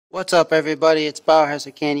What's up, everybody? It's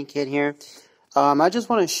Biohazard Candy Kid here. I just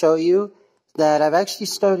want to show you that I've actually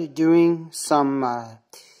started doing some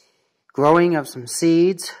growing of some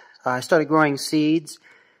seeds. I started growing seeds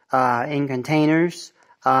in containers.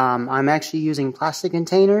 I'm actually using plastic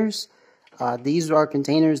containers. These are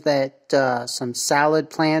containers that some salad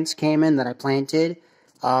plants came in that I planted.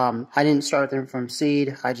 I didn't start them from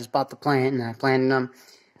seed. I just bought the plant and I planted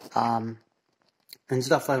them. And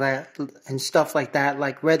stuff like that,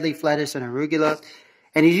 like red leaf lettuce and arugula.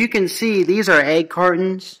 And as you can see, these are egg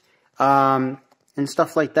cartons, and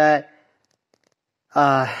stuff like that.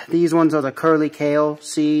 These ones are the curly kale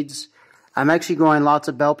seeds. I'm actually growing lots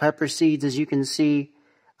of bell pepper seeds, as you can see.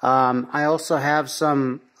 I also have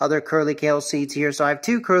some other curly kale seeds here. So I have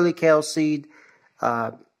 2 curly kale seed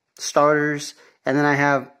starters, and then I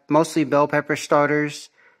have mostly bell pepper starters.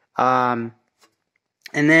 And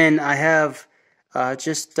then I have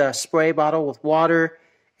just a spray bottle with water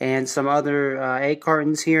and some other egg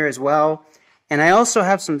cartons here as well. And I also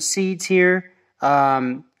have some seeds here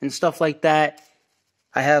and stuff like that.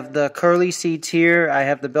 I have the curly seeds here. I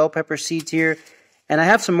have the bell pepper seeds here. And I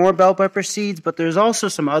have some more bell pepper seeds, but there's also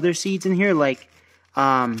some other seeds in here, like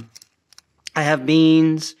I have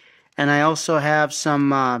beans, and I also have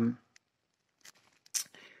some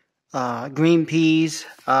green peas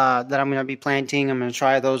that I'm going to be planting. I'm going to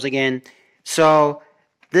try those again. So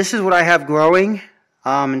this is what I have growing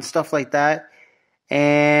and stuff like that.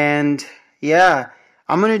 And yeah,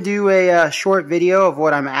 I'm going to do a short video of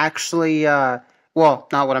what I'm actually, well,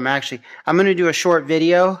 not what I'm actually, I'm going to do a short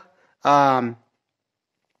video of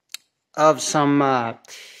some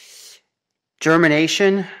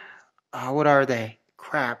germination. What are they?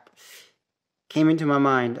 Crap. Came into my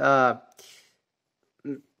mind.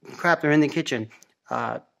 Crap, they're in the kitchen.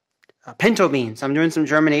 Pinto beans. I'm doing some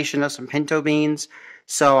germination of some pinto beans.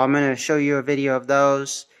 So I'm going to show you a video of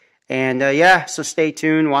those. And yeah, so stay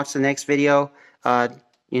tuned. Watch the next video.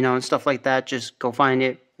 You know, and stuff like that. Just go find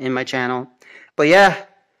it in my channel. But yeah.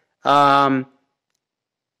 Oh,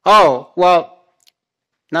 well,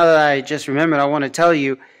 now that I just remembered, I want to tell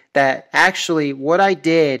you that actually what I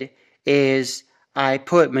did is I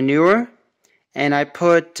put manure and I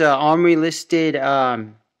put OMRI listed,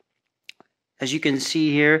 as you can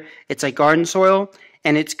see here, it's like garden soil,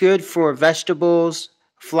 and it's good for vegetables,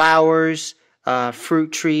 flowers,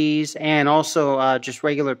 fruit trees, and also just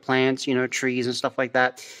regular plants, you know, trees and stuff like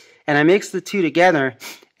that. And I mixed the two together,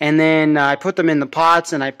 and then I put them in the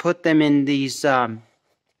pots, and I put them in these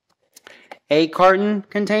egg carton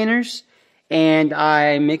containers, and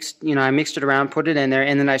I mixed it around, put it in there,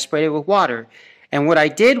 and then I sprayed it with water. And what I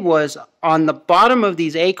did was, on the bottom of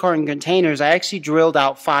these egg carton containers, I actually drilled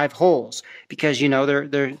out 5 holes because, you know,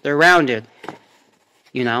 they're rounded.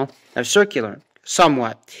 You know, they're circular,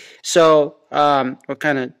 somewhat. So, or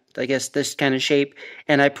kind of, I guess, this kind of shape.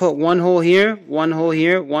 And I put 1 hole here, 1 hole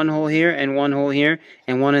here, 1 hole here, and 1 hole here,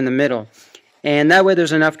 and 1 in the middle. And that way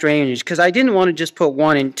there's enough drainage. Because I didn't want to just put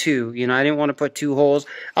 1 and 2. You know, I didn't want to put 2 holes.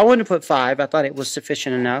 I wanted to put 5. I thought it was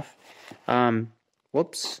sufficient enough.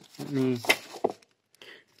 Whoops. Let me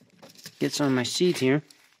get some of my seeds here.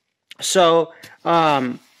 So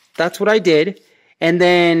that's what I did, and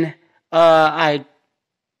then I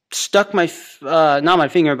stuck my not my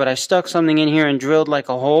finger, but I stuck something in here and drilled like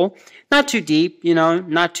a hole, not too deep, you know,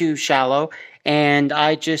 not too shallow, and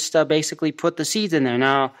I just basically put the seeds in there.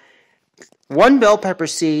 Now, 1 bell pepper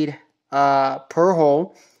seed per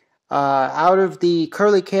hole. Out of the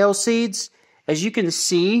curly kale seeds, as you can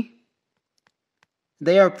see,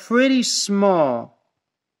 they are pretty small.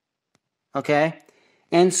 Okay,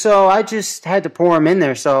 and so I just had to pour them in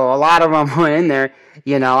there. So a lot of them went in there.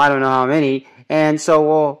 You know, I don't know how many. And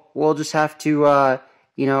so we'll just have to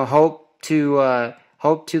you know, hope to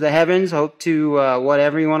the heavens, hope to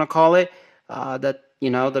whatever you want to call it, that,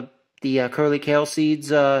 you know, the curly kale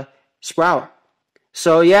seeds sprout.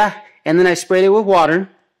 So yeah, and then I sprayed it with water.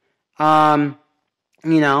 You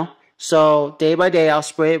know, so day by day I'll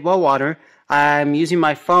spray it with water. I'm using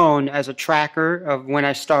my phone as a tracker of when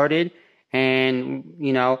I started. And,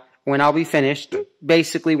 you know, when I'll be finished,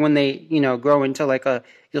 basically when they, you know, grow into like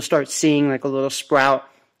you'll start seeing like a little sprout.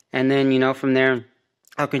 And then, you know, from there,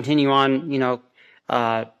 I'll continue on, you know,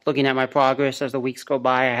 looking at my progress as the weeks go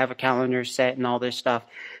by. I have a calendar set and all this stuff.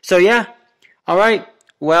 So, yeah. All right.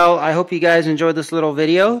 Well, I hope you guys enjoyed this little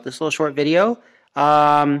video, this little short video.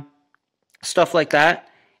 Stuff like that.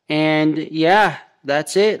 And, yeah,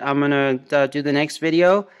 that's it. I'm going to do the next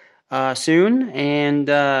video soon, and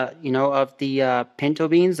you know, of the pinto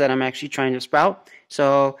beans that I'm actually trying to sprout.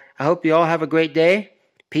 So I hope you all have a great day.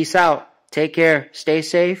 Peace out. Take care. Stay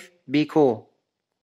safe. Be cool.